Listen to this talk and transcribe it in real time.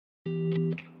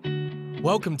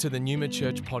Welcome to the Numa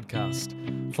Church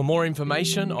podcast. For more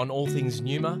information on all things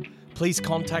Numa, please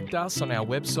contact us on our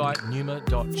website,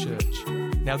 numa.church.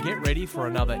 Now get ready for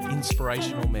another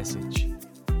inspirational message.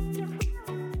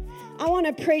 I want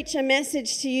to preach a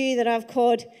message to you that I've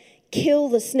called Kill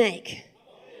the Snake.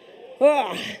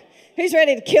 Oh, who's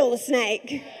ready to kill the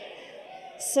snake?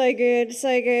 So good,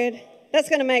 so good. That's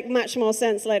going to make much more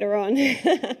sense later on.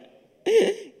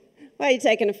 Why are you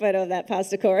taking a photo of that,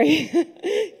 Pastor Corey?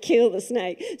 Kill the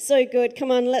snake. So good.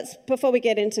 Come on, before we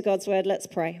get into God's word, let's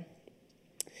pray.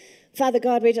 Father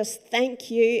God, we just thank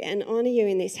you and honor you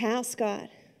in this house, God.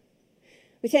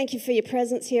 We thank you for your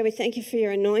presence here. We thank you for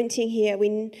your anointing here. We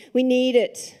need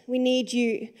it. We need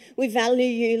you. We value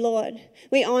you, Lord.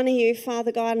 We honor you,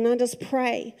 Father God. And I just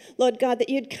pray, Lord God, that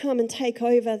you'd come and take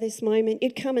over this moment.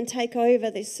 You'd come and take over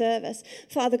this service.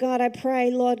 Father God, I pray,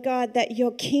 Lord God, that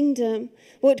your kingdom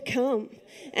would come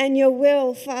and your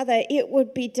will, Father, it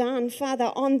would be done,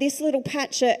 Father, on this little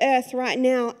patch of earth right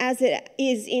now as it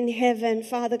is in heaven,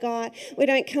 Father God. We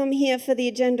don't come here for the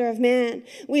agenda of man.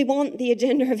 We want the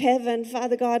agenda of heaven,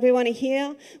 Father God. We want to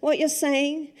hear what you're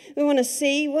saying. We want to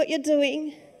see what you're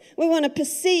doing. We want to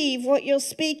perceive what you're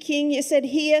speaking. You said,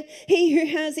 hear, he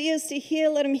who has ears to hear,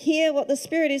 let him hear what the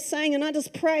Spirit is saying. And I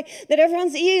just pray that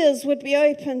everyone's ears would be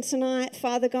open tonight,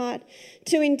 Father God,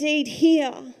 to indeed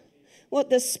hear what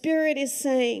the Spirit is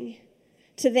saying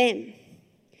to them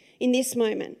in this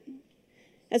moment.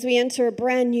 As we enter a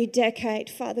brand new decade,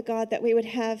 Father God, that we would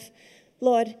have,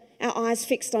 Lord, our eyes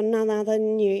fixed on none other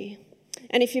than you.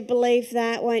 And if you believe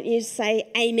that, won't you say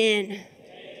amen?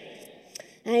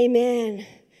 Amen.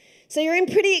 So you're in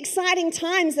pretty exciting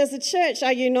times as a church,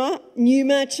 are you not?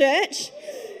 Numa Church.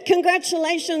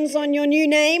 Congratulations on your new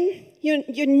name, your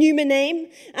Numa name.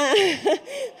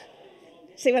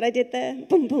 See what I did there?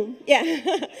 Boom, boom. Yeah,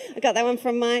 I got that one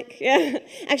from Mike. Yeah,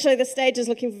 actually the stage is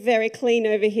looking very clean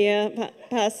over here,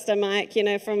 Pastor Mike,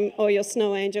 from all your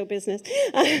Snow Angel business.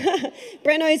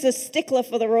 Breno's a stickler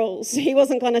for the rules. He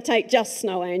wasn't going to take just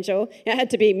Snow Angel. It had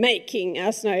to be making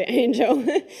our Snow Angel.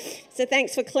 So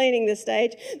thanks for cleaning the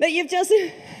stage. But you've just...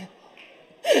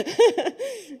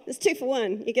 It's 2 for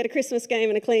 1. You get a Christmas game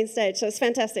and a clean stage, so it's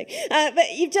fantastic.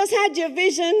 But you've just had your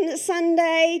Vision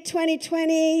Sunday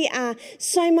 2020.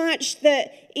 So much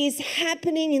that is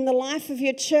happening in the life of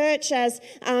your church as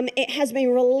it has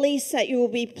been released that you will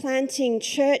be planting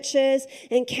churches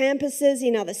and campuses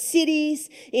in other cities,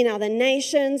 in other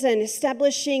nations, and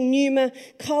establishing Numa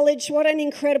College. What an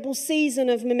incredible season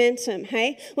of momentum,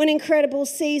 hey? What an incredible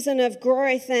season of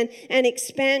growth and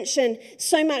expansion.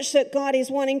 So much that God is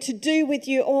wanting to do with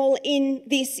you all in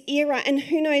this era. And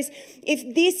who knows,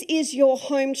 if this is your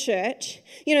home church,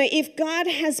 if God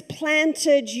has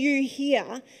planted you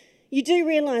here, you do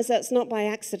realize that's not by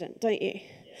accident, don't you?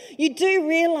 You do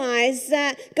realize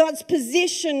that God's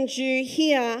positioned you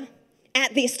here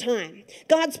at this time.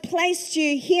 God's placed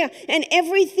you here, and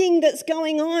everything that's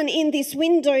going on in this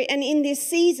window and in this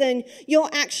season, you're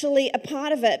actually a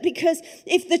part of it. Because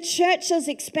if the church is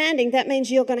expanding, that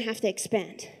means you're going to have to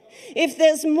expand. If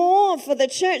there's more for the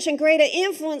church and greater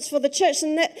influence for the church,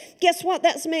 then guess what?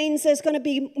 That means there's going to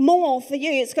be more for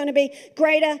you. It's going to be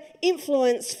greater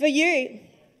influence for you.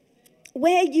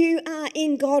 Where you are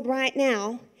in God right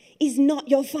now is not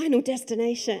your final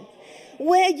destination.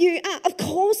 Where you are, of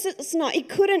course it's not. It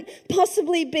couldn't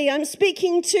possibly be. I'm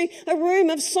speaking to a room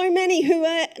of so many who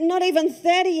are not even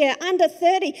 30 yet, under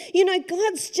 30.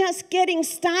 God's just getting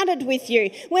started with you.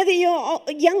 Whether you're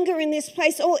younger in this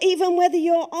place or even whether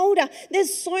you're older,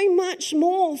 there's so much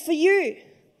more for you.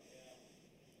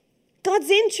 God's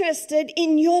interested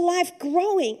in your life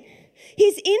growing.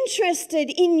 He's interested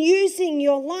in using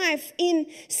your life in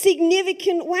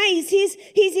significant ways. He's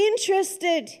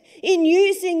interested in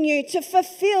using you to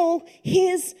fulfill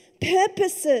his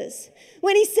purposes.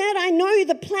 When he said, I know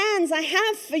the plans I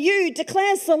have for you,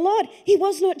 declares the Lord, he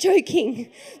was not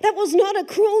joking. That was not a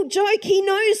cruel joke. He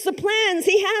knows the plans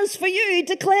he has for you,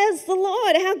 declares the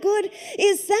Lord. How good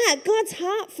is that? God's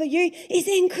heart for you is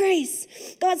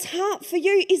increase. God's heart for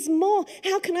you is more.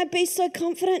 How can I be so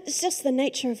confident? It's just the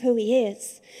nature of who he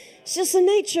is. It's just the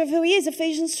nature of who he is.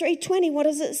 Ephesians 3:20, what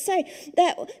does it say?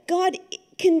 That God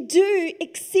can do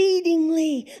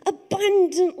exceedingly,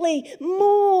 abundantly,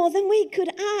 more than we could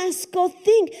ask or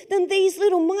think, than these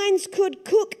little minds could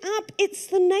cook up. It's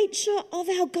the nature of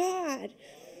our God.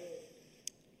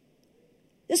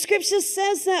 The scripture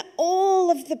says that all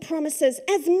of the promises,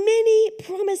 as many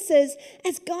promises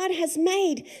as God has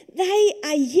made, they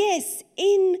are yes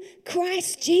in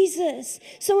Christ Jesus.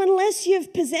 So unless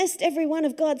you've possessed every one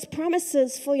of God's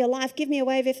promises for your life, give me a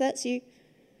wave if that's you.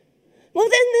 Well,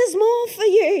 then there's more for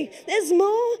you. There's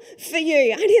more for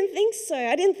you. I didn't think so.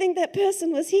 I didn't think that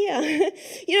person was here.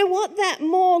 You know what that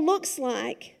more looks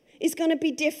like is going to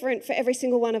be different for every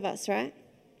single one of us, right?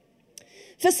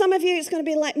 For some of you, it's going to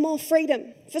be like more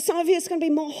freedom. For some of you, it's going to be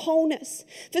more wholeness.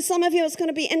 For some of you, it's going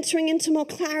to be entering into more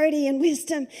clarity and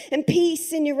wisdom and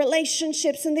peace in your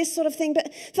relationships and this sort of thing.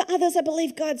 But for others, I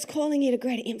believe God's calling you to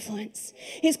greater influence.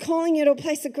 He's calling you to a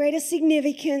place of greater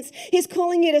significance. He's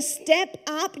calling you to step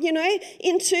up,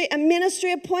 into a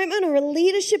ministry appointment or a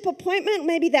leadership appointment,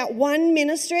 maybe that one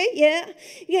ministry, yeah.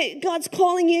 God's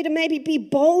calling you to maybe be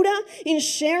bolder in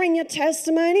sharing your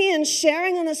testimony and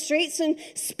sharing on the streets and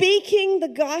speaking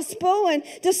the gospel and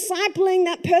discipling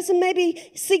that person,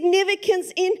 maybe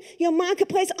significance in your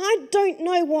marketplace. I don't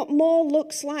know what more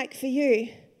looks like for you.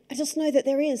 I just know that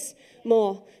there is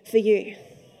more for you.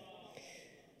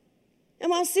 And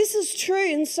whilst this is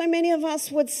true, and so many of us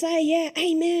would say, yeah,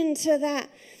 amen to that,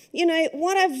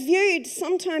 what I've viewed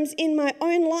sometimes in my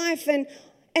own life and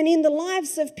in the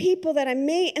lives of people that I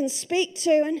meet and speak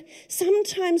to, and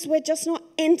sometimes we're just not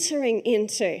entering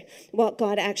into what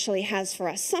God actually has for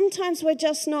us. Sometimes we're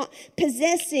just not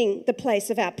possessing the place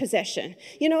of our possession.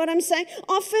 You know what I'm saying?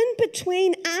 Often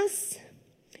between us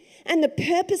and the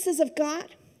purposes of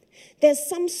God, there's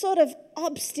some sort of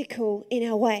obstacle in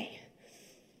our way.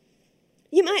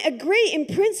 You might agree in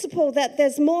principle that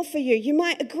there's more for you. You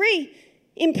might agree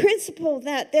in principle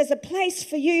that there's a place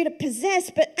for you to possess,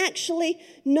 but actually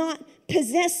not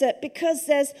possess it because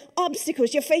there's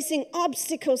obstacles. You're facing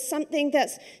obstacles, something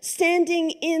that's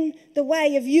standing in the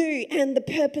way of you and the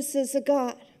purposes of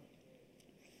God.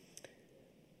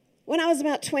 When I was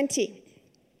about 20,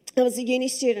 I was a uni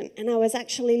student and I was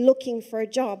actually looking for a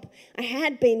job. I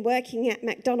had been working at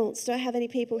McDonald's. Do I have any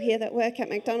people here that work at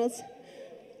McDonald's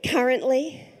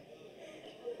currently?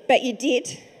 But you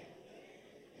did.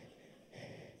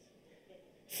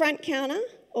 Front counter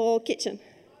or kitchen?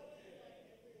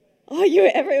 Oh, you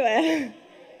were everywhere.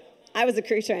 I was a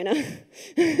crew trainer.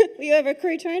 Were you ever a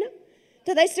crew trainer?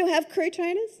 Do they still have crew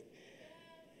trainers?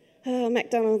 Oh,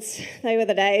 McDonald's, they were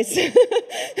the days. They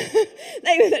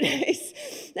were the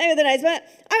days. But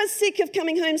I was sick of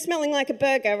coming home smelling like a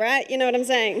burger, right? You know what I'm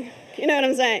saying?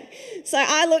 So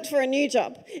I looked for a new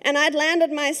job, and I'd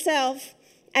landed myself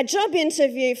a job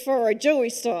interview for a jewelry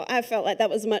store. I felt like that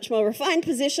was a much more refined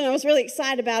position. I was really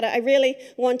excited about it. I really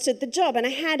wanted the job. And I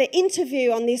had an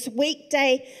interview on this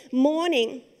weekday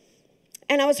morning.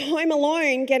 And I was home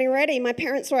alone getting ready. My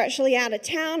parents were actually out of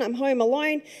town. I'm home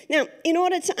alone. Now, in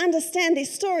order to understand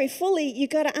this story fully,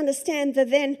 you've got to understand the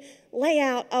then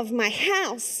layout of my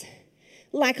house.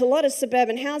 Like a lot of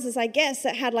suburban houses, I guess,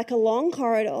 that had like a long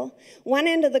corridor. One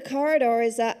end of the corridor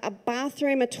is a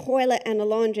bathroom, a toilet, and a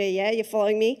laundry. Yeah, you're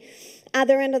following me?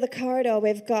 Other end of the corridor,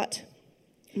 we've got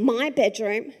my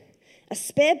bedroom, a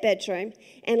spare bedroom,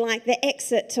 and like the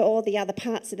exit to all the other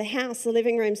parts of the house, the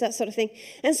living rooms, that sort of thing.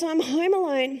 And so I'm home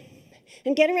alone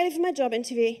and getting ready for my job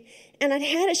interview, and I'd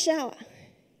had a shower.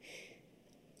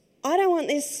 I don't want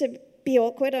this to be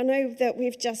awkward. I know that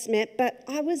we've just met, but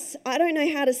I don't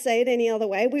know how to say it any other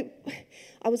way.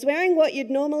 I was wearing what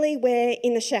you'd normally wear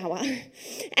in the shower.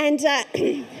 And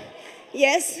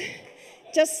yes,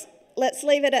 just let's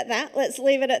leave it at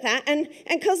that. And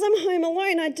because I'm home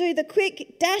alone, I do the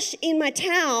quick dash in my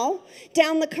towel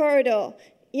down the corridor.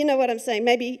 You know what I'm saying?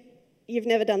 Maybe you've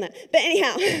never done that. But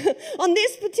anyhow, on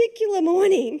this particular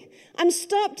morning, I'm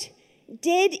stopped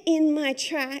dead in my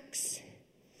tracks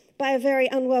by a very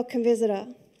unwelcome visitor.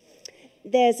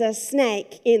 There's a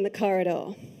snake in the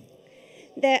corridor.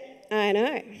 I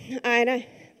know.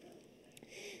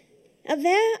 Now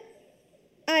there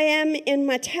I am in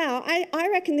my towel. I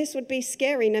reckon this would be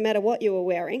scary no matter what you were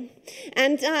wearing.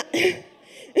 And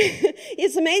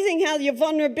it's amazing how your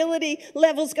vulnerability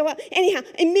levels go up. Anyhow,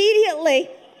 immediately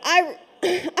I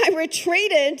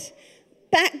retreated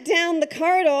back down the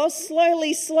corridor,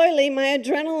 slowly, my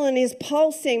adrenaline is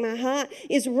pulsing, my heart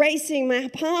is racing, my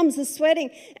palms are sweating,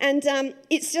 and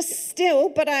it's just still,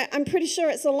 but I'm pretty sure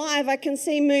it's alive. I can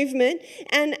see movement,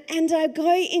 and I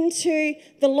go into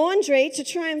the laundry to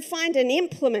try and find an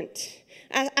implement,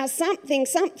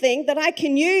 something that I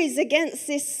can use against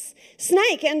this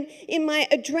snake, and in my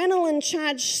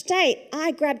adrenaline-charged state,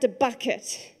 I grabbed a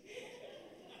bucket.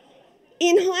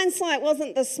 In hindsight,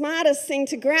 wasn't the smartest thing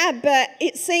to grab, but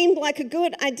it seemed like a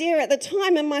good idea at the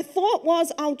time. And my thought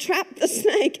was, I'll trap the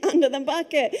snake under the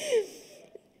bucket.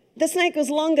 The snake was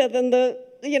longer than the,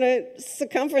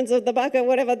 circumference of the bucket,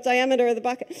 whatever diameter of the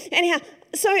bucket. Anyhow,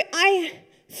 so I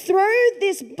throw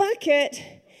this bucket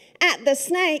at the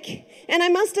snake, and I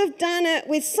must have done it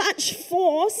with such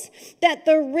force that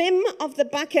the rim of the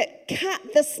bucket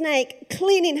cut the snake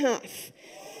clean in half.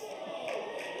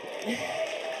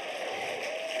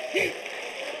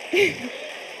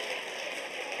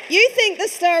 You think the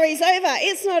story's over.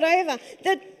 It's not over.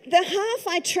 The half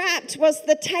I trapped was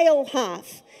the tail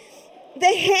half. The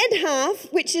head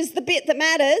half, which is the bit that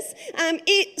matters,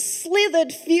 it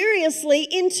slithered furiously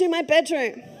into my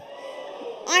bedroom.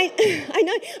 I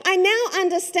know. I now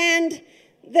understand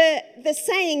the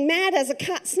saying, mad as a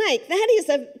cut snake. That is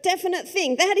a definite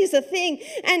thing. That is a thing.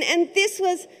 And this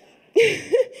was...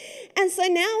 And so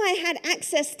now I had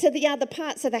access to the other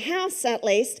parts of the house, at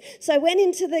least. So I went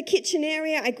into the kitchen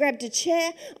area, I grabbed a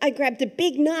chair, I grabbed a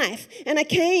big knife, and I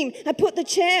put the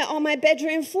chair on my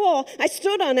bedroom floor, I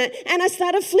stood on it, and I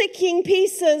started flicking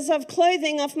pieces of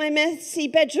clothing off my messy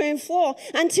bedroom floor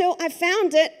until I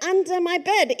found it under my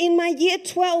bed. In my year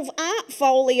 12 art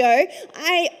folio,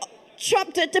 I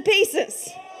chopped it to pieces.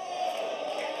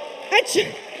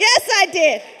 Yes, I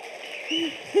did.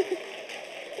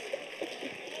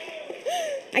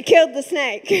 I killed the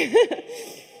snake.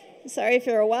 Sorry if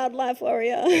you're a wildlife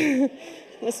warrior. It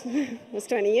was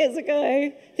 20 years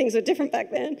ago. Things were different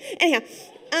back then. Anyhow,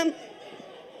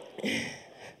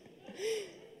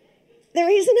 the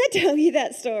reason I tell you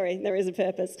that story, there is a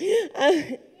purpose.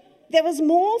 There was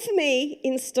more for me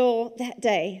in store that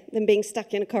day than being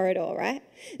stuck in a corridor, right?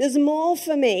 There's more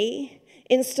for me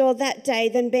in store that day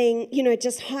than being,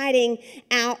 just hiding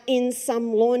out in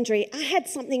some laundry. I had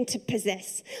something to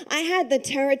possess. I had the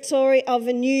territory of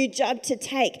a new job to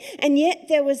take. And yet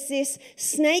there was this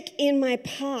snake in my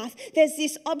path. There's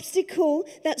this obstacle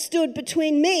that stood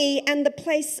between me and the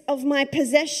place of my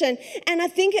possession. And I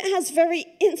think it has very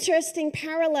interesting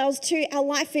parallels to our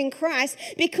life in Christ,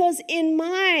 because in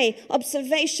my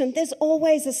observation, there's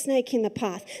always a snake in the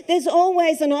path. There's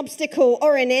always an obstacle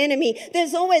or an enemy.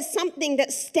 There's always something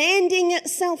that's standing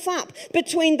itself up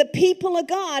between the people of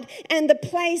God and the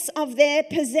place of their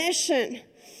possession.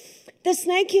 The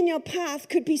snake in your path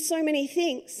could be so many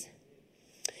things.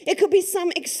 It could be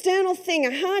some external thing,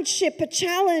 a hardship, a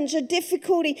challenge, a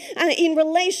difficulty in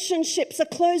relationships, a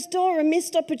closed door, a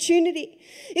missed opportunity.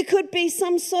 It could be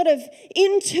some sort of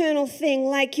internal thing,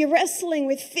 like you're wrestling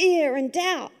with fear and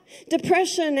doubt,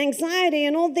 depression, anxiety,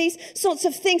 and all these sorts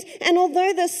of things. And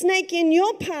although the snake in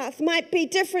your path might be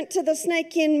different to the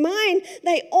snake in mine,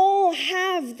 they all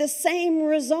have the same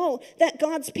result, that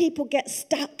God's people get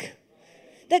stuck.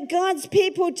 That God's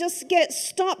people just get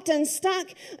stopped and stuck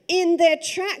in their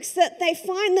tracks, that they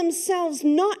find themselves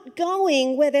not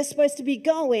going where they're supposed to be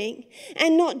going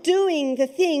and not doing the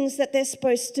things that they're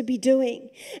supposed to be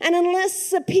doing. And unless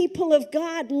the people of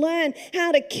God learn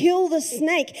how to kill the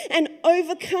snake and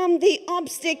overcome the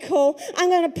obstacle, I'm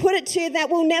going to put it to you that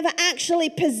we'll never actually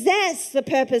possess the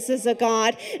purposes of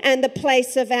God and the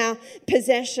place of our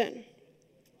possession.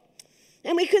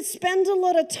 And we could spend a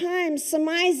lot of time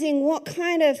surmising what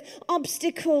kind of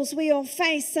obstacles we all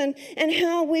face and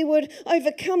how we would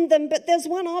overcome them. But there's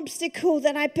one obstacle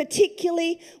that I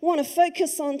particularly want to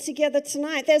focus on together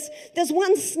tonight. There's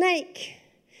one snake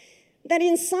that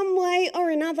in some way or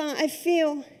another I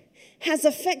feel has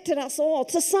affected us all.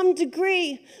 To some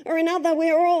degree or another,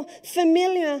 we're all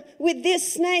familiar with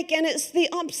this snake, and it's the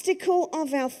obstacle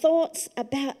of our thoughts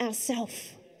about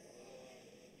ourselves.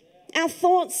 Our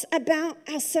thoughts about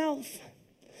ourselves.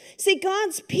 See,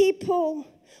 God's people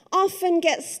often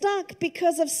get stuck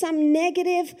because of some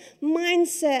negative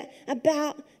mindset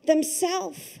about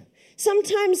themselves.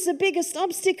 Sometimes the biggest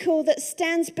obstacle that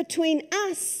stands between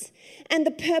us and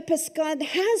the purpose God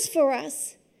has for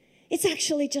us, it's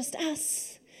actually just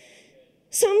us.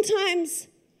 Sometimes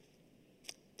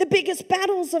the biggest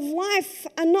battles of life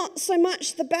are not so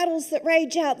much the battles that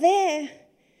rage out there,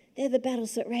 they're the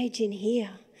battles that rage in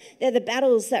here. They're the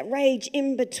battles that rage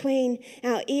in between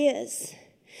our ears.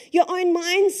 Your own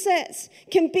mindsets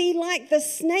can be like the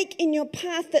snake in your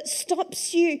path that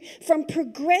stops you from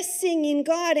progressing in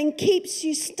God and keeps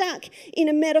you stuck in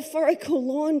a metaphorical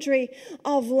laundry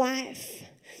of life.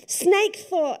 Snake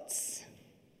thoughts.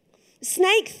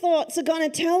 Snake thoughts are going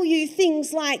to tell you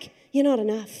things like, you're not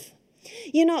enough.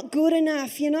 You're not good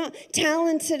enough. You're not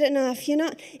talented enough. You're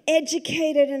not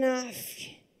educated enough.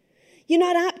 You're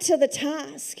not up to the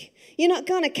task. You're not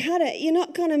going to cut it. You're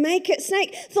not going to make it.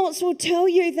 Snake thoughts will tell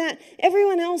you that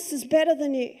everyone else is better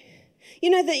than you. You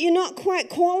know, that you're not quite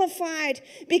qualified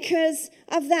because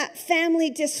of that family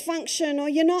dysfunction, or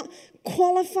you're not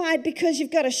qualified because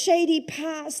you've got a shady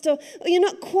past, or you're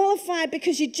not qualified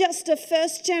because you're just a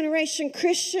first-generation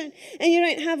Christian and you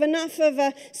don't have enough of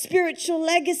a spiritual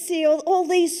legacy, or all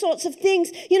these sorts of things.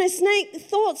 Snake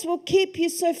thoughts will keep you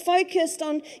so focused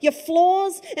on your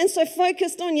flaws and so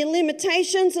focused on your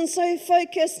limitations and so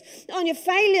focused on your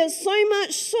failures, so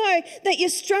much so that you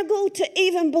struggle to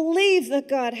even believe that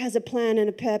God has a plan and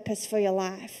a purpose for your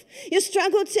life. You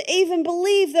struggle to even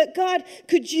believe that God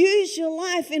could use your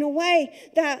life in a way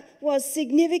that was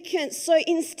significant. So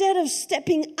instead of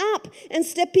stepping up and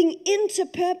stepping into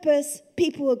purpose,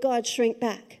 people of God shrink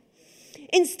back.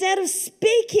 Instead of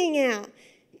speaking out,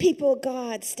 people of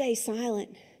God stay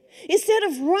silent. Instead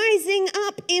of rising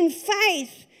up in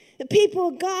faith, the people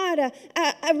of God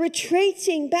are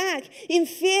retreating back in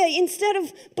fear. Instead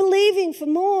of believing for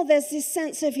more, there's this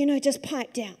sense of, just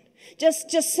pipe down. Just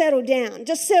settle down.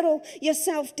 Just settle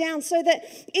yourself down, so that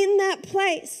in that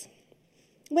place,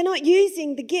 we're not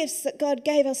using the gifts that God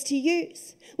gave us to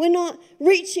use. We're not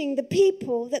reaching the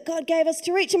people that God gave us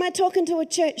to reach. Am I talking to a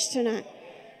church tonight?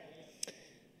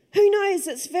 Who knows?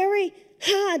 It's very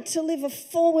hard to live a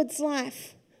forwards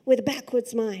life with a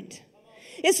backwards mind.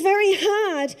 It's very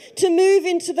hard to move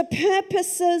into the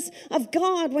purposes of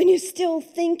God when you're still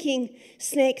thinking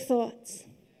snake thoughts.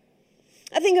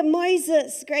 I think of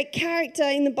Moses, great character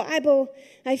in the Bible.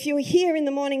 If you were here in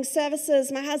the morning services,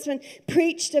 my husband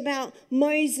preached about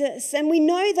Moses. And we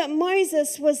know that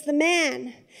Moses was the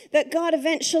man that God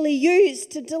eventually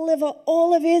used to deliver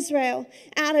all of Israel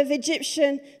out of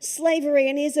Egyptian slavery.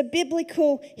 And he's a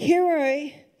biblical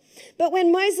hero. But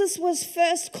when Moses was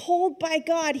first called by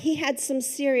God, he had some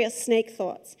serious snake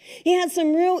thoughts. He had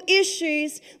some real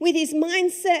issues with his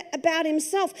mindset about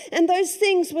himself. And those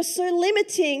things were so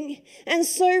limiting and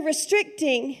so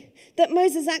restricting that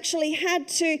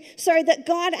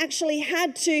God actually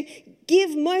had to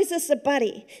give Moses a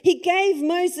buddy. He gave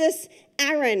Moses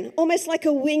Aaron, almost like a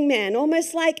wingman,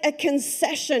 almost like a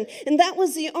concession. And that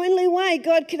was the only way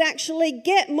God could actually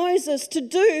get Moses to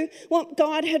do what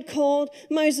God had called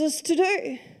Moses to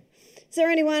do. Is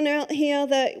there anyone out here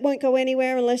that won't go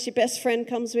anywhere unless your best friend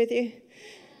comes with you?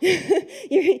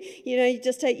 You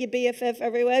just take your BFF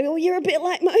everywhere. Well, you're a bit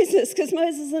like Moses, because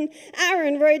Moses and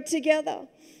Aaron rode together.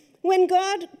 When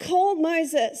God called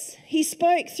Moses, he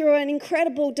spoke through an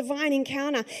incredible divine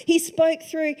encounter. He spoke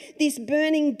through this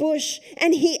burning bush,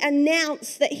 and he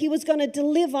announced that he was going to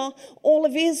deliver all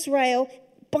of Israel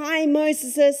by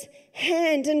Moses'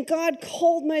 hand. And God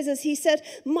called Moses. He said,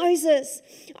 Moses,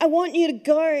 I want you to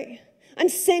go. I'm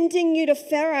sending you to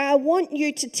Pharaoh. I want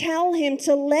you to tell him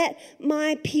to let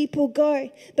my people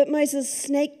go. But Moses'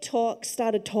 snake talk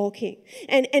started talking.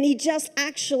 And he just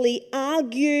actually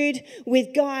argued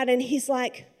with God. And he's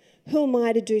like, who am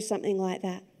I to do something like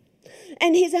that?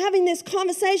 And he's having this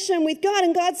conversation with God.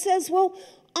 And God says, well,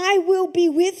 I will be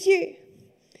with you.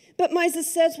 But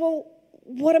Moses says, well,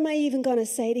 what am I even going to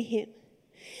say to him?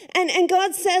 And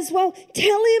God says, well,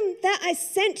 tell him that I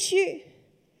sent you.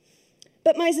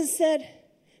 But Moses said,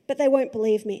 but they won't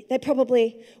believe me. They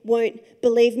probably won't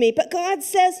believe me. But God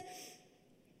says,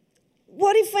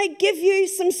 what if I give you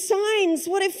some signs?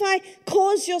 What if I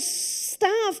cause your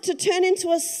staff to turn into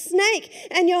a snake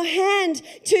and your hand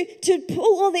to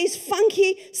pull all these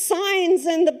funky signs,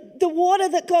 and the water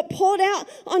that got poured out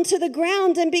onto the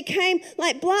ground and became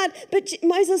like blood? But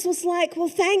Moses was like, well,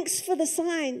 thanks for the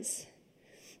signs,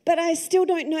 but I still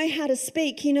don't know how to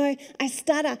speak. I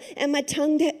stutter and my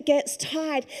tongue gets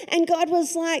tied. And God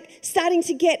was like starting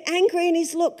to get angry, and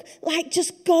he's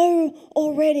just go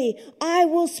already. I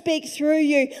will speak through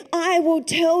you. I will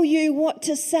tell you what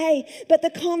to say. But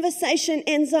the conversation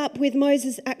ends up with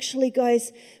Moses actually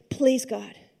goes, please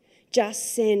God,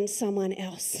 just send someone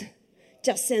else.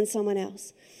 Just send someone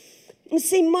else. And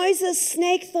see, Moses'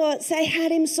 snake thoughts, they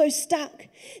had him so stuck.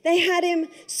 They had him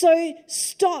so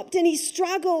stopped, and he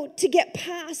struggled to get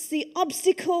past the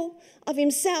obstacle of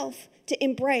himself to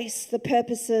embrace the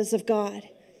purposes of God.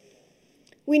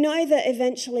 We know that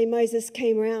eventually Moses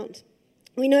came around.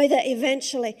 We know that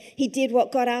eventually he did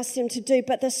what God asked him to do,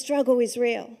 but the struggle is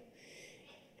real.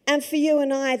 And for you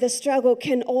and I, the struggle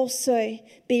can also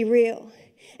be real.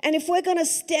 And if we're going to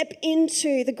step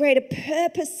into the greater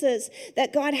purposes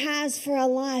that God has for our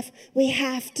life, we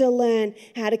have to learn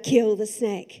how to kill the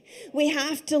snake. We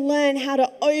have to learn how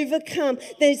to overcome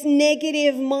those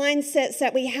negative mindsets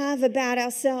that we have about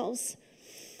ourselves.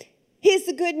 Here's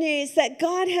the good news, that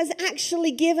God has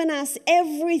actually given us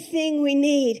everything we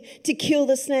need to kill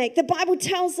the snake. The Bible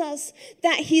tells us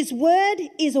that his word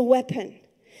is a weapon.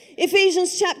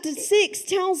 Ephesians chapter 6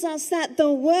 tells us that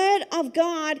the word of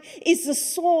God is the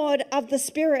sword of the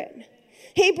Spirit.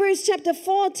 Hebrews chapter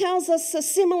 4 tells us a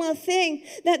similar thing,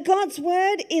 that God's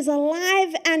word is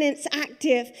alive and it's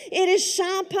active. It is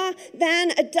sharper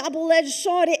than a double-edged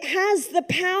sword. It has the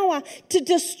power to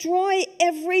destroy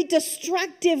every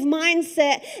destructive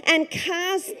mindset and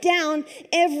cast down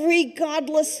every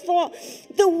godless thought.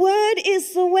 The word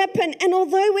is the weapon, and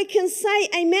although we can say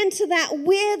amen to that,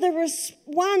 we're the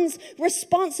ones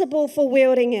responsible for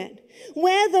wielding it.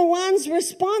 We're the ones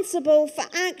responsible for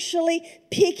actually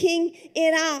picking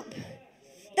it up.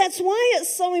 That's why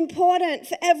it's so important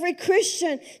for every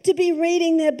Christian to be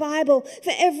reading their Bible,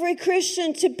 for every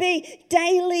Christian to be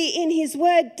daily in his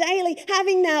word, daily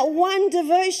having that one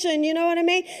devotion, you know what I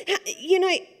mean?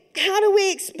 How do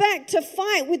we expect to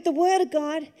fight with the word of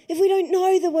God if we don't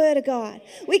know the word of God?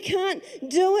 We can't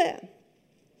do it.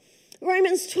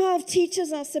 Romans 12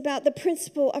 teaches us about the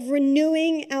principle of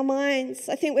renewing our minds.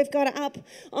 I think we've got it up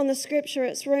on the scripture.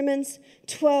 It's Romans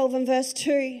 12 and verse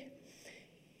 2.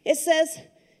 It says,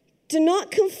 "Do not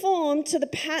conform to the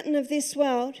pattern of this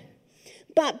world,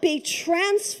 but be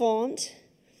transformed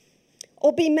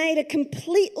or be made a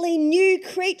completely new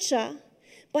creature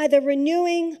by the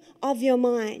renewing of your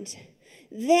mind.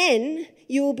 Then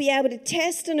you will be able to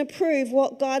test and approve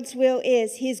what God's will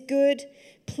is, his good,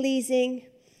 pleasing,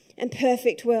 and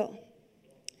perfect will."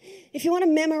 If you want to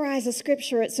memorize a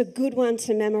scripture, it's a good one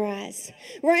to memorize.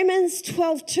 Romans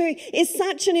 12:2 is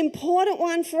such an important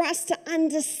one for us to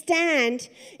understand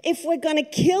if we're going to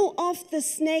kill off the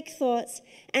snake thoughts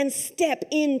and step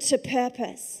into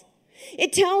purpose.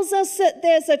 It tells us that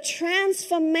there's a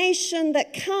transformation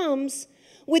that comes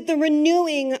with the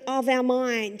renewing of our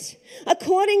mind.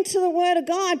 According to the Word of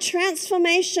God,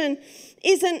 transformation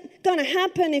isn't going to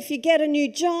happen if you get a new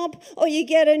job or you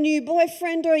get a new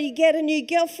boyfriend or you get a new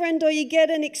girlfriend or you get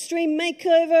an extreme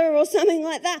makeover or something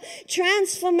like that.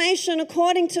 Transformation,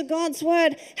 according to God's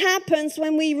word, happens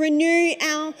when we renew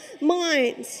our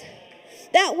minds.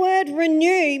 That word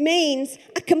renew means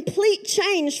a complete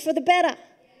change for the better.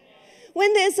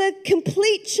 When there's a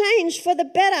complete change for the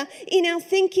better in our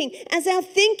thinking, as our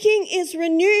thinking is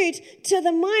renewed to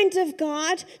the mind of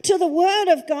God, to the word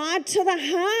of God, to the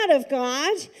heart of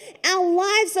God, our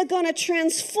lives are going to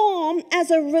transform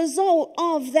as a result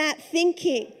of that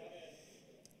thinking.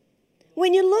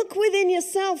 When you look within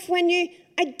yourself, when you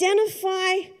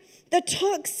identify the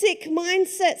toxic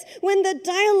mindsets, when the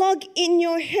dialogue in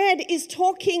your head is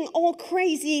talking all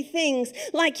crazy things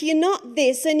like you're not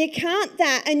this and you can't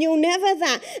that and you'll never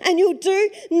that and you'll do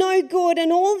no good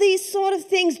and all these sort of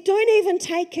things, don't even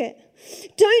take it.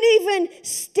 Don't even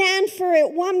stand for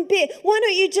it one bit. Why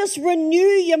don't you just renew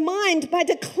your mind by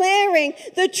declaring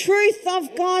the truth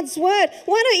of God's word?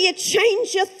 Why don't you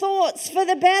change your thoughts for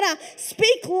the better?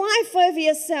 Speak life over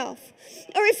yourself.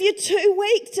 Or if you're too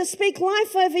weak to speak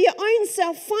life over your own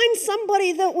self, find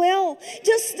somebody that will.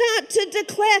 Just start to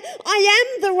declare,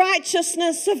 I am the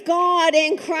righteousness of God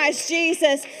in Christ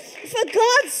Jesus. For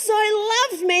God so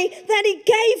loved me that he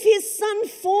gave his son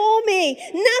for me.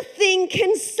 Nothing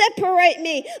can separate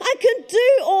me. I can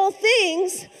do all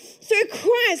things through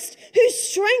Christ who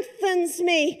strengthens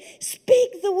me.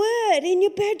 Speak the word in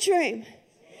your bedroom.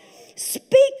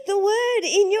 Speak the word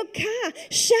in your car.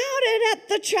 Shout it at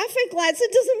the traffic lights.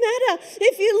 It doesn't matter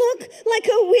if you look like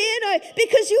a weirdo,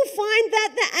 because you'll find that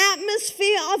the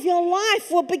atmosphere of your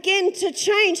life will begin to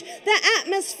change. The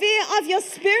atmosphere of your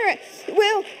spirit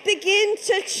will begin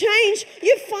to change.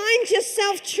 You find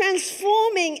yourself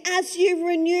transforming as you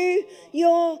renew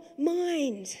your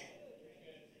mind.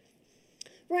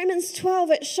 Romans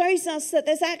 12, it shows us that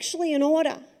there's actually an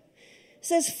order. It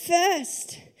says,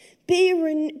 first,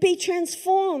 be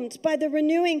transformed by the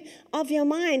renewing of your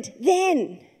mind.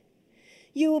 Then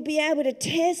you will be able to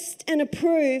test and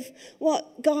approve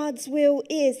what God's will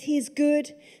is, his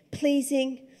good,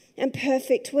 pleasing, and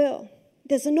perfect will.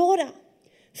 There's an order.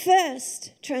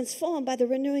 First, transformed by the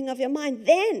renewing of your mind.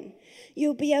 Then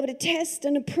you'll be able to test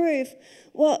and approve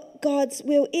what God's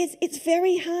will is. It's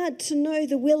very hard to know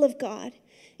the will of God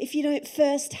if you don't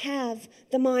first have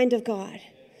the mind of God.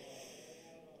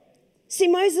 See,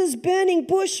 Moses' burning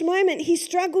bush moment, he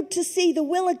struggled to see the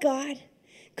will of God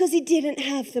because he didn't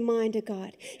have the mind of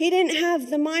God. He didn't have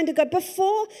the mind of God.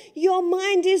 Before your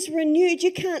mind is renewed,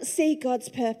 you can't see God's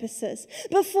purposes.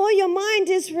 Before your mind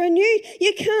is renewed,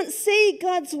 you can't see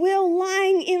God's will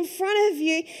lying in front of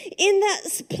you. In that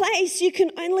place, you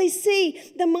can only see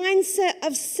the mindset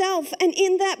of self. And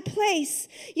in that place,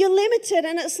 you're limited.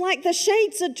 And it's like the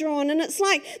shades are drawn. And it's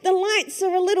like the lights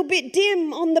are a little bit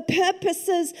dim on the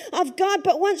purposes of God.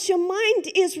 But once your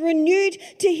mind is renewed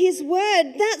to his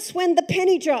word, that's when the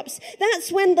penny drops.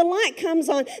 That's when the light comes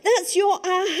on. That's your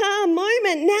aha moment.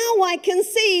 different. Now I can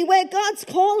see where God's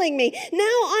calling me. Now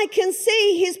I can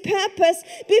see his purpose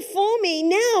before me.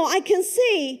 Now I can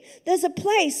see there's a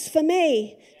place for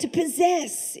me to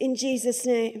possess in Jesus'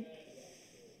 name.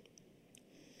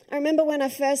 I remember when I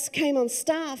first came on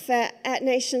staff at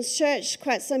Nations Church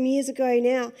quite some years ago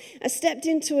now, I stepped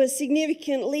into a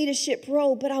significant leadership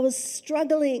role, but I was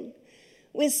struggling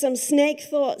with some snake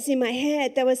thoughts in my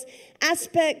head. There was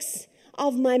aspects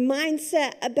of my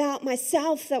mindset about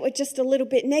myself that were just a little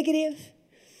bit negative,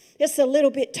 just a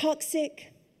little bit toxic.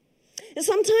 And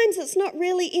sometimes it's not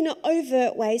really in an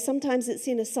overt way. Sometimes it's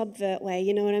in a subvert way,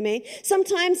 you know what I mean?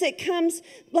 Sometimes it comes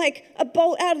like a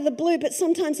bolt out of the blue, but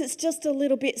sometimes it's just a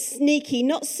little bit sneaky.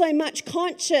 Not so much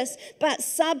conscious, but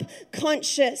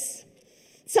subconscious.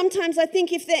 Sometimes I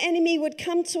think if the enemy would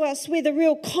come to us with a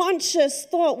real conscious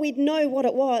thought, we'd know what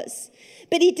it was.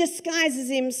 But he disguises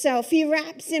himself. He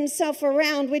wraps himself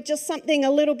around with just something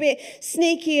a little bit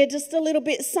sneaky or just a little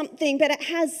bit something, but it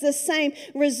has the same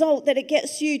result, that it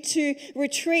gets you to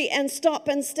retreat and stop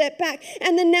and step back.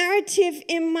 And the narrative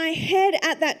in my head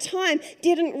at that time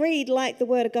didn't read like the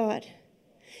Word of God.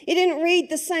 It didn't read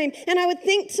the same. And I would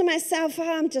think to myself,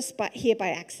 I'm just here by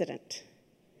accident.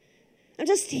 I'm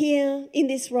just here in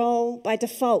this role by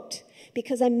default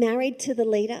because I'm married to the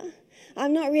leader.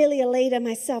 I'm not really a leader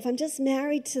myself. I'm just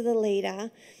married to the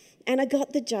leader, and I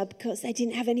got the job because they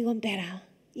didn't have anyone better.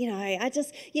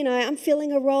 I'm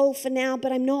filling a role for now,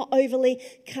 but I'm not overly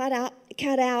cut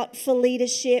out for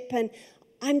leadership, and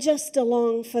I'm just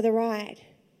along for the ride.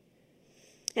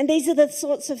 And these are the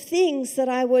sorts of things that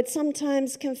I would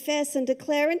sometimes confess and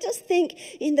declare and just think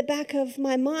in the back of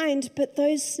my mind, but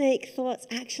those snake thoughts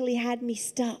actually had me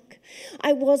stuck.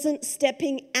 I wasn't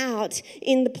stepping out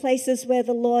in the places where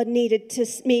the Lord needed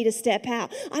me to step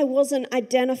out. I wasn't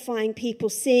identifying people,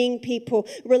 seeing people,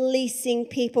 releasing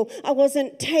people. I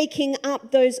wasn't taking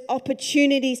up those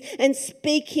opportunities and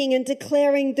speaking and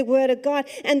declaring the word of God.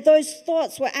 And those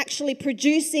thoughts were actually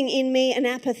producing in me an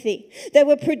apathy. They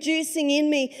were producing in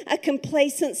me a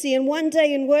complacency. And one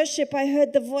day in worship, I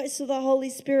heard the voice of the Holy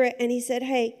Spirit, and he said,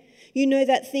 hey, you know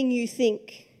that thing you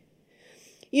think?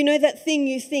 You know that thing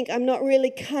you think, I'm not really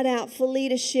cut out for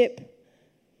leadership.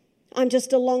 I'm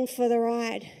just along for the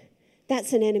ride.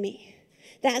 That's an enemy.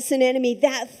 That's an enemy.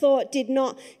 That thought did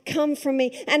not come from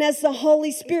me. And as the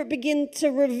Holy Spirit began to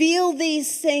reveal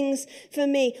these things for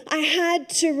me, I had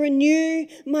to renew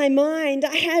my mind.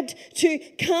 I had to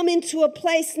come into a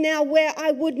place now where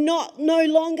I would no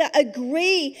longer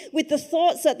agree with the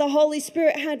thoughts that the Holy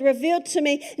Spirit had revealed to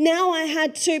me. Now I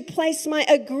had to place my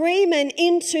agreement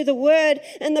into the word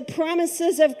and the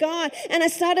promises of God. And I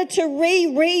started to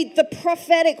reread the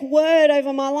prophetic word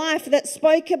over my life that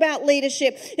spoke about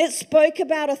leadership. It spoke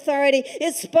about authority.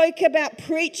 It spoke about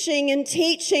preaching and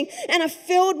teaching. And I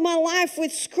filled my life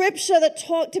with scripture that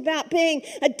talked about being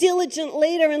a diligent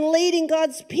leader and leading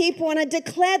God's people. And I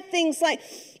declared things like,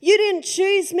 you didn't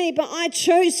choose me, but I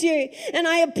chose you. And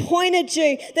I appointed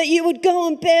you that you would go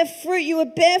and bear fruit. You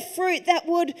would bear fruit that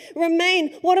would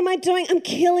remain. What am I doing? I'm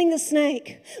killing the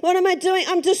snake. What am I doing?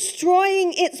 I'm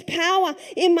destroying its power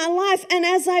in my life. And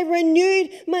as I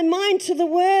renewed my mind to the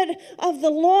word of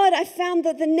the Lord, I found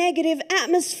that the negative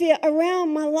atmosphere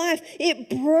around my life, it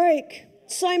broke.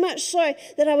 So much so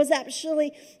that I was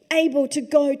actually able to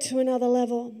go to another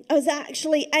level. I was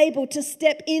actually able to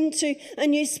step into a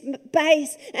new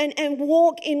space and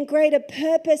walk in greater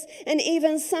purpose. And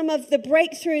even some of the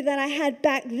breakthrough that I had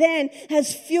back then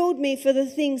has fueled me for the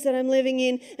things that I'm living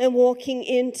in and walking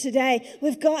in today.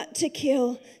 We've got to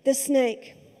kill the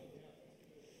snake.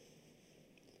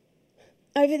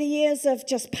 Over the years of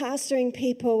just pastoring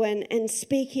people and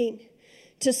speaking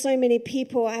to so many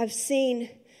people, I've seen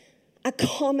a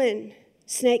common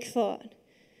snake thought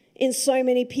in so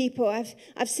many people.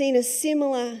 I've seen a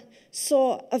similar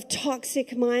sort of toxic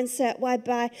mindset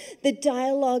whereby the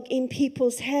dialogue in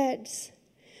people's heads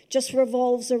just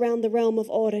revolves around the realm of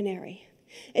ordinary.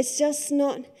 It's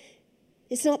not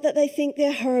that they think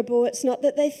they're horrible. It's not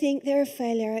that they think they're a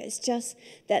failure. It's just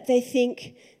that they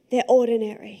think they're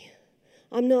ordinary.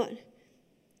 I'm not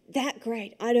that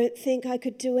great. I don't think I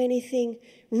could do anything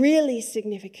really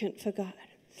significant for God.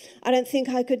 I don't think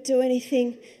I could do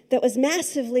anything that was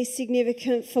massively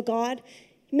significant for God.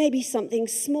 Maybe something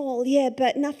small, yeah,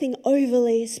 but nothing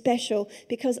overly special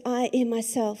because I in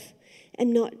myself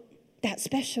am not that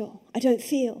special. I don't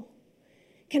feel.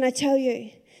 Can I tell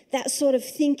you, that sort of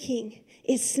thinking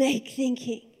is snake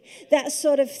thinking. that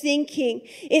sort of thinking.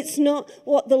 It's not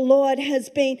what the Lord has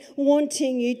been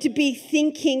wanting you to be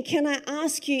thinking. Can I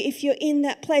ask you if you're in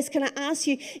that place? Can I ask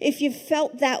you if you've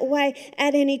felt that way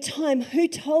at any time? Who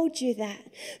told you that?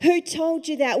 Who told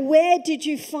you that? Where did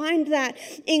you find that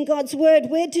in God's word?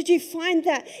 Where did you find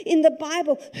that in the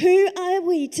Bible? Who are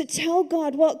we to tell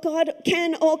God what God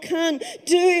can or can't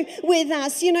do with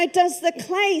us? You know, does the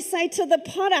clay say to the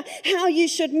potter how you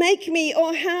should make me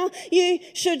or how you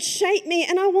should shape me?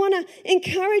 And I want to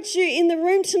encourage you in the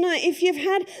room tonight, if you've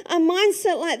had a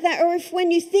mindset like that, or if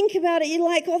when you think about it, you're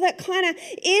like, oh, that kind of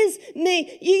is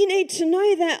me, you need to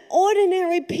know that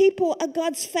ordinary people are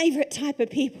God's favorite type of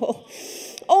people.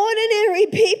 Ordinary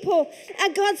people are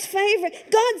God's favorite.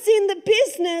 God's in the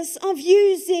business of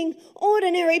using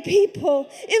ordinary people.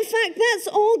 In fact, that's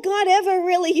all God ever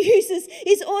really uses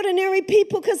is ordinary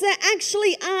people, because there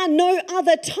actually are no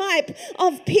other type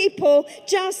of people,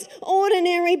 just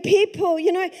ordinary people.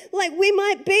 You know, like we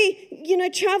might be, you know,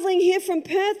 traveling here from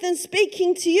Perth and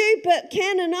speaking to you, but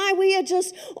Ken and I, we are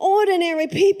just ordinary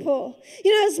people.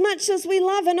 You know, as much as we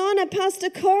love and honor Pastor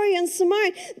Corey and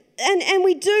Simone, and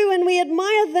we do, and we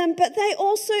admire them, but they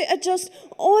also are just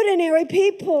ordinary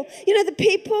people. You know, the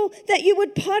people that you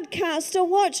would podcast or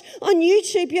watch on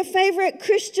YouTube, your favorite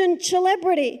Christian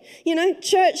celebrity, you know,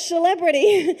 church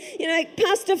celebrity, you know,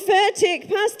 Pastor Furtick,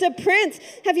 Pastor Prince.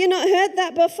 Have you not heard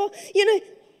that before? You know,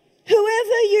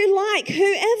 whoever you like,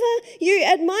 whoever you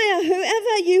admire,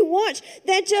 whoever you watch,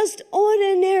 they're just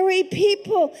ordinary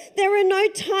people. There are no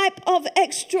type of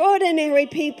extraordinary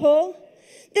people.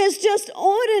 There's just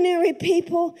ordinary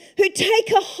people who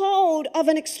take a hold of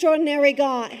an extraordinary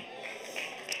God.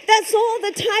 That's all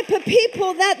the type of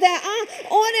people that there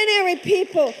are. Ordinary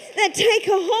people that take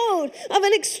a hold of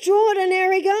an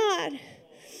extraordinary God.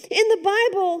 In the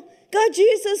Bible, God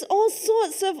uses all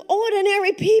sorts of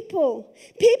ordinary people.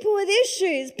 People with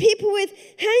issues, people with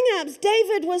hang-ups.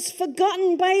 David was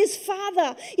forgotten by his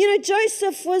father. You know,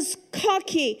 Joseph was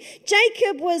cocky.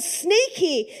 Jacob was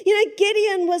sneaky. You know,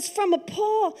 Gideon was from a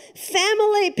poor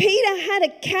family. Peter had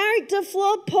a character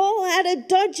flaw. Paul had a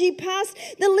dodgy past.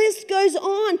 The list goes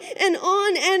on and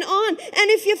on and on.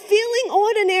 And if you're feeling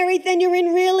ordinary, then you're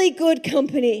in really good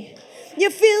company.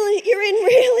 You're in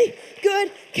really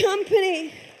good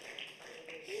company.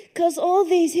 Because all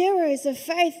these heroes of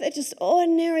faith are just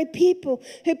ordinary people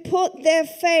who put their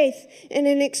faith in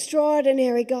an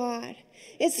extraordinary God.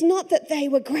 It's not that they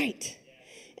were great.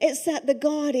 It's that the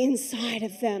God inside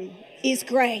of them is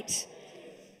great.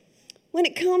 When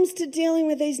it comes to dealing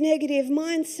with these negative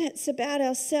mindsets about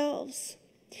ourselves,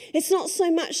 it's not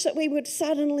so much that we would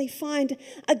suddenly find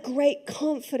a great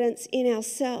confidence in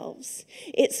ourselves.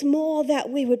 It's more that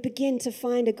we would begin to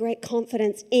find a great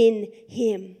confidence in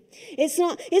Him. It's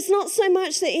not so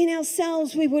much that in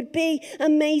ourselves we would be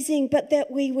amazing, but that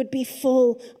we would be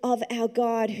full of our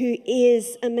God who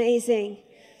is amazing.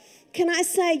 Can I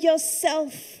say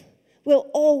yourself will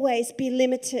always be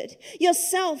limited.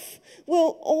 Yourself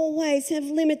will always have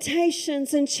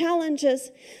limitations and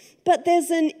challenges, but there's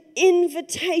an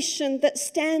invitation that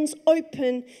stands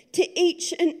open to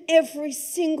each and every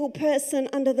single person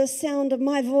under the sound of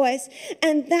my voice,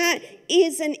 and that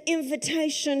is an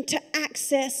invitation to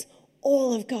access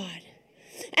all of God.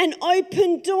 An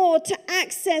open door to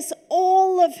access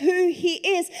all of who He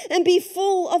is and be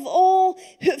full of all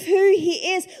of who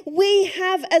He is. We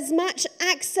have as much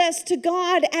access to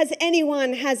God as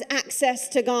anyone has access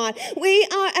to God. We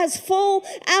are as full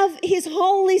of His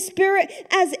Holy Spirit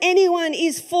as anyone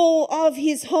is full of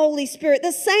His Holy Spirit.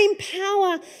 The same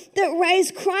power that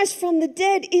raised Christ from the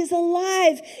dead is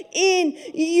alive in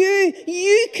you.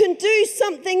 You can do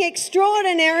something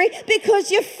extraordinary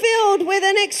because you're filled with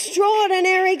an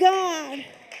extraordinary God.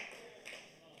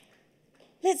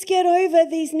 Let's get over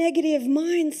these negative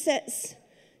mindsets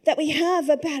that we have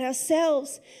about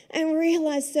ourselves and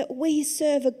realize that we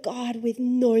serve a God with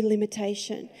no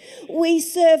limitation. We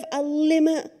serve a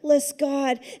limitless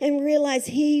God and realize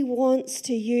He wants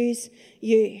to use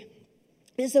you.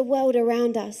 There's a world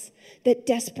around us that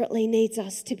desperately needs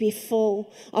us to be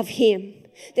full of Him.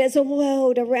 There's a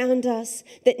world around us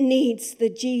that needs the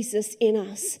Jesus in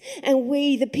us. And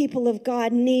we, the people of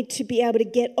God, need to be able to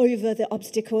get over the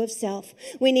obstacle of self.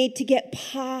 We need to get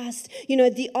past,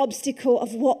 the obstacle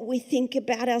of what we think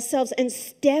about ourselves and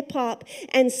step up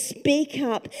and speak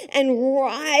up and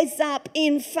rise up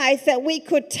in faith that we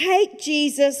could take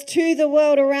Jesus to the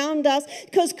world around us.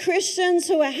 Because Christians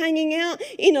who are hanging out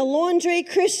in a laundry,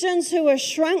 Christians who are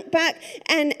shrunk back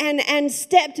and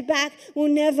stepped back will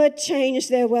never change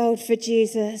their world for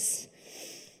Jesus.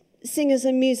 Singers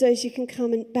and musos, you can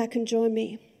come back and join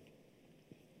me.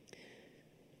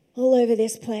 All over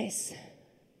this place,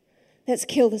 Let's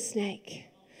kill the snake.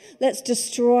 Let's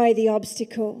destroy the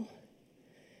obstacle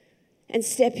and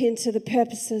step into the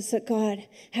purposes that God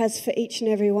has for each and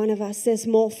every one of us. There's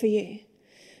more for you.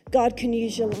 God can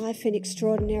use your life in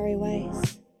extraordinary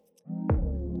ways.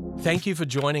 Thank you for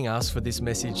joining us for this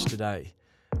message today.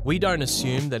 We don't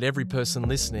assume that every person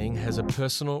listening has a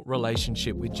personal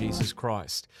relationship with Jesus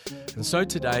Christ. And so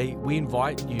today, we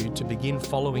invite you to begin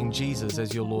following Jesus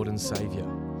as your Lord and Saviour.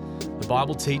 The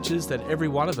Bible teaches that every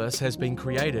one of us has been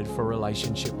created for a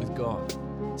relationship with God.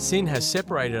 Sin has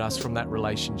separated us from that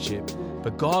relationship,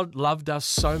 but God loved us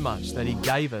so much that He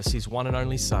gave us His one and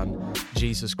only Son,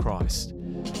 Jesus Christ.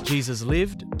 Jesus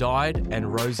lived, died,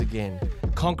 and rose again,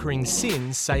 conquering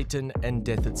sin, Satan, and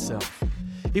death itself.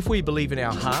 If we believe in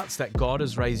our hearts that God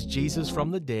has raised Jesus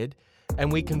from the dead,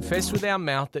 and we confess with our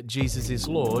mouth that Jesus is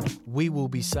Lord, we will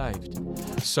be saved.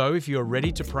 So if you are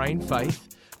ready to pray in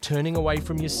faith, turning away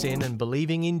from your sin and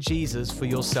believing in Jesus for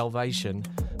your salvation,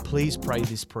 please pray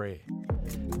this prayer.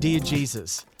 Dear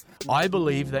Jesus, I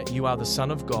believe that you are the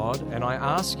Son of God, and I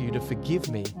ask you to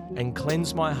forgive me and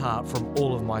cleanse my heart from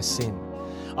all of my sin.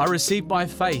 I receive by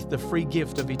faith the free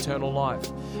gift of eternal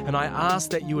life, and I ask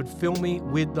that you would fill me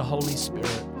with the Holy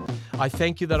Spirit. I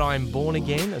thank you that I am born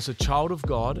again as a child of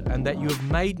God and that you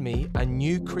have made me a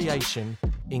new creation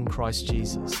in Christ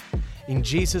Jesus. In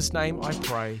Jesus' name I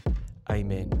pray,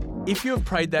 amen. If you have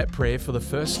prayed that prayer for the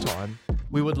first time,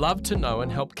 we would love to know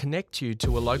and help connect you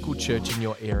to a local church in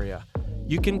your area.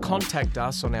 You can contact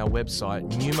us on our website,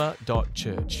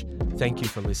 numa.church. Thank you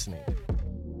for listening.